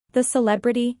The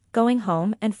celebrity, going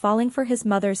home and falling for his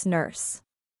mother's nurse.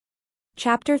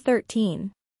 Chapter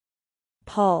 13.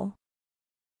 Paul.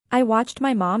 I watched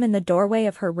my mom in the doorway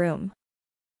of her room.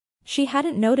 She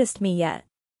hadn't noticed me yet.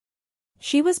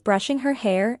 She was brushing her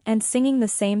hair and singing the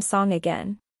same song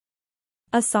again.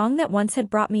 A song that once had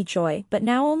brought me joy but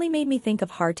now only made me think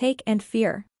of heartache and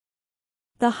fear.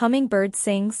 "The hummingbird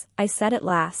sings," I said at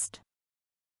last.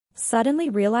 Suddenly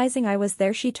realizing I was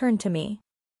there, she turned to me.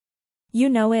 "You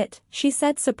know it," she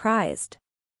said, surprised.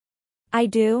 "I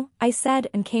do," I said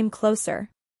and came closer.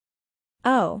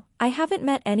 "Oh, I haven't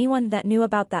met anyone that knew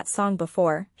about that song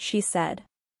before," she said.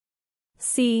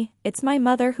 "See, it's my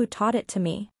mother who taught it to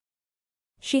me."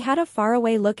 She had a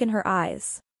faraway look in her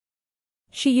eyes.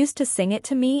 "She used to sing it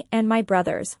to me and my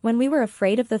brothers when we were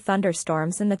afraid of the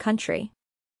thunderstorms in the country."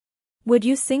 "Would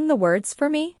you sing the words for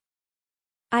me?"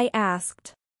 I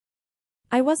asked.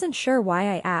 I wasn't sure why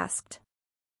I asked.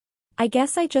 I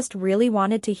guess I just really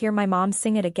wanted to hear my mom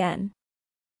sing it again.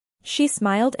 She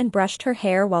smiled and brushed her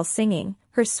hair while singing,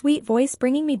 her sweet voice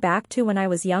bringing me back to when I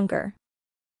was younger.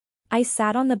 I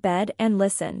sat on the bed and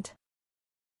listened.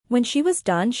 When she was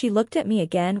done, she looked at me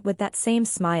again with that same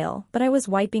smile, but I was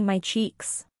wiping my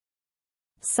cheeks.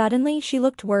 Suddenly she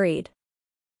looked worried.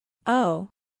 "Oh.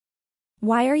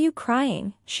 Why are you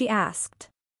crying?" she asked.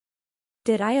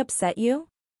 "Did I upset you?"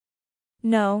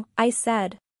 "No," I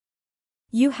said.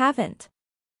 "You haven't.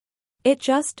 It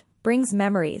just brings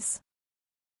memories."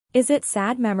 "Is it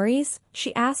sad memories?"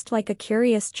 she asked like a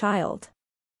curious child.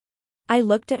 I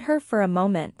looked at her for a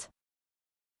moment.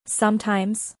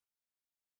 "Sometimes.